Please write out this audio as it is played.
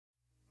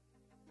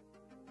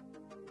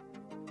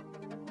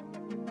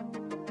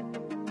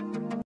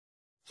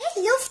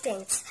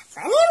friends,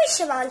 my name is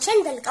Shivansh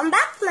and welcome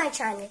back to my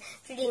channel.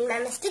 Today in my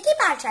Masti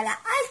pathshala,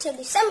 I'll tell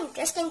you some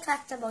interesting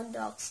facts about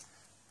dogs.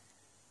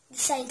 The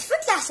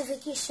scientific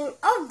classification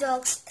of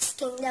dogs is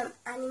Kingdom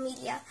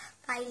Animalia,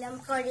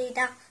 Phylum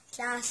Chordata,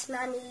 Class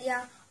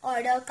Mammalia,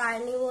 Order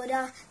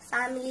Carnivora,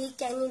 Family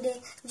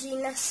Canidae,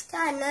 Genus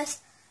Canis,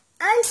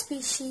 and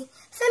Species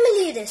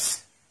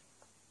Familiaris.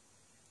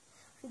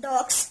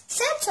 Dogs'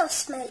 sense of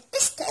smell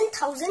is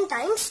 10,000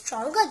 times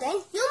stronger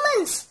than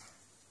humans.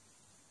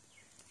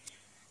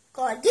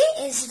 Corgi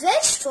is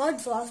Welsh for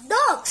dwarf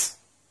dogs.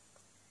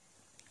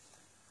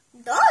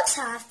 Dogs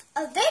have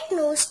a wet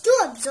nose to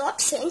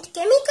absorb scent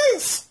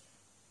chemicals.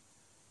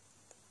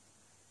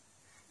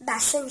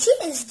 Basenji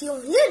is the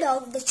only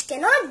dog which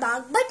cannot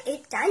bark but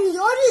it can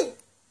yowl.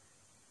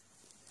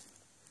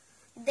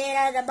 There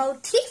are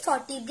about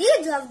 340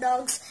 breeds of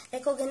dogs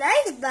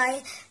recognized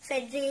by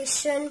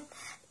Federation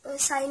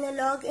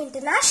Cynologue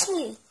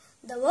internationally,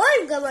 the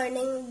world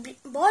governing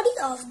body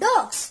of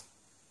dogs.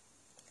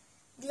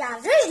 The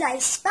average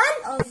lifespan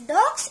of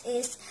dogs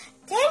is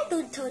 10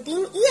 to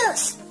 13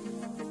 years.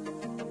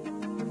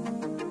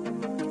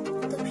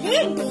 The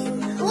Great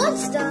Dane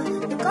holds the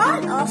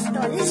record of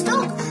tallest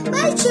dog,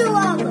 while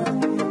Chihuahua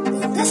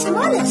is the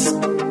smallest.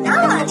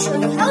 Now I'll show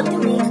you how to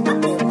make a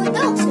paper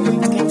dog, so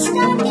let's get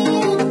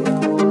started.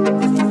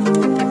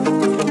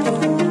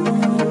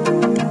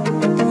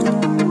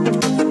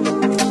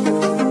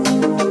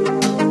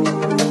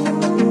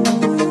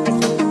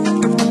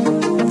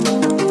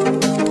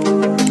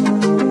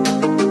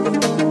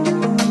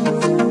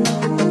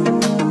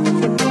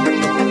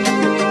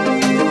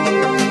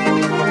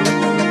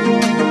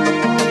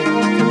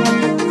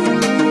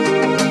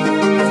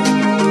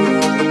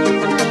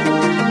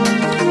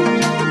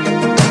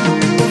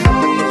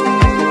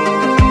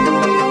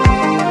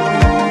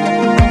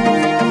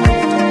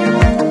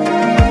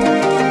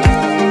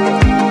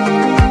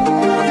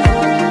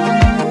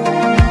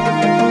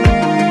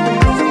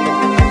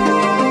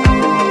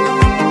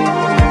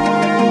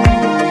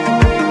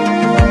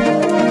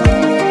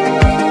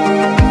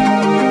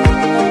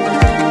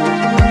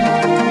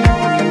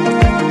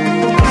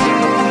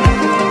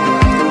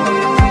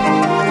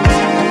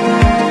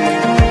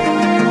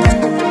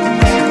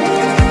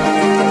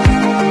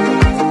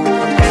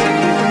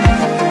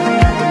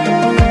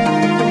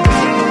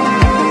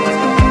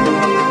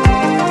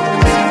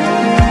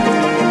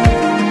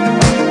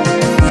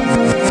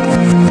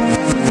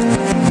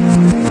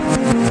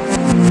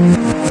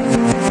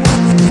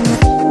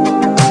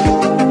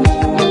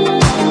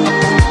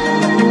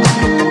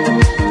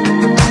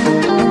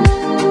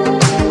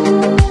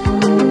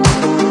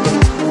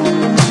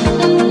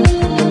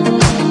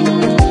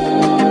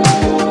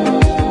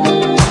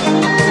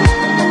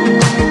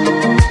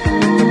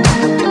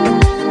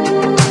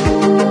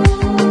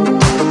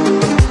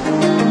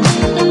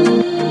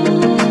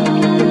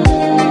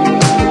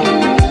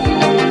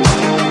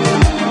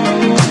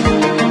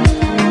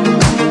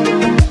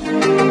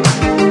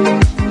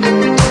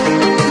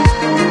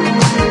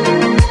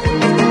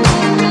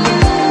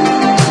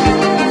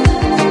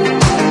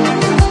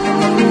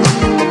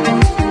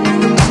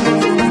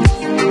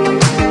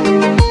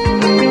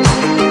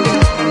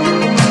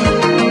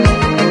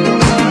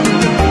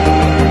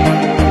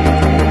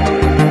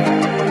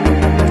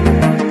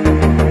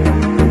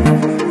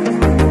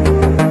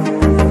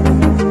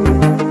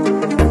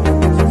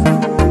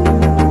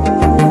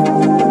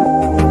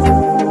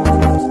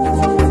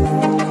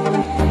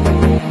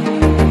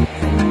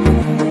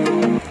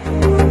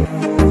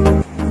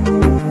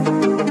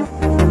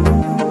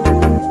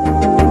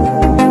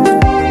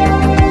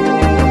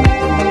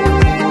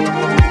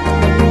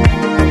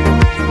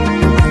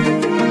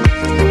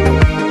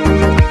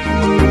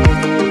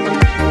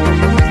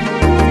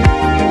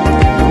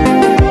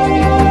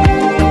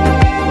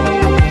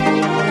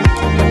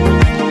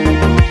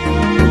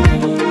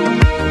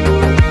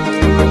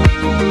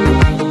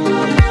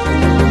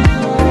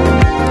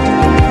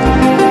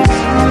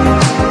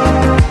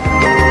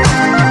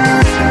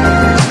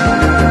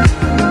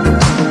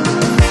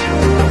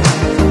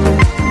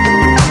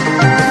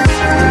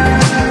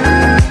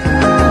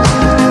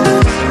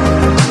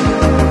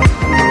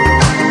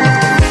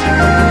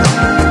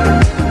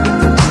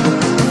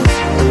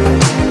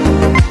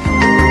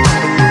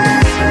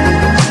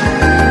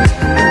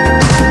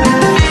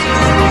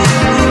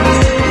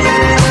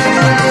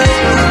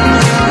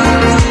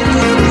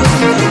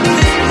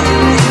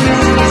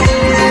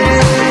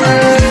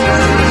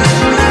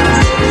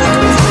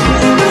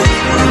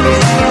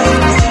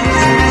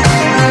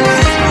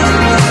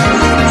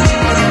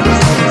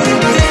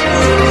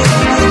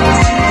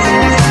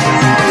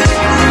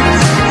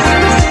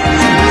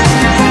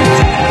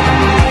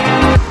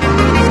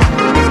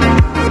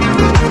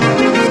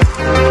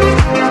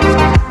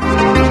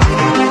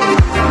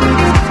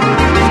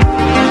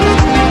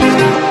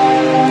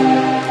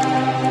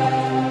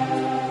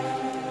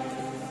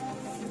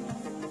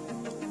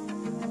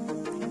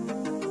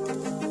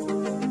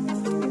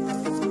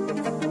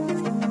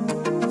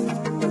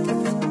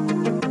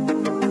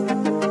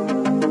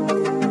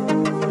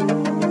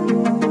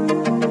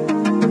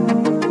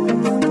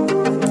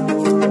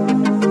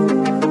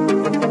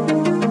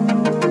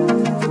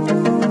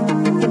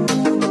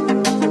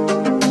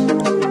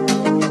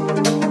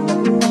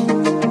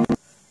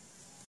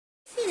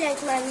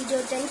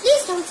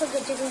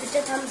 forget to give it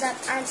a thumbs up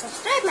and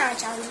subscribe my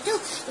channel too.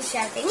 If you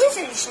have any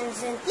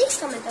suggestions, then please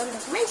comment on the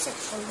comment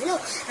section below.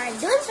 And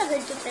don't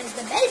forget to press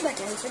the bell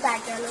button so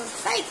that you are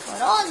notified for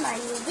all my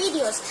new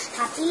videos.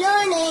 Happy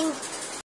learning!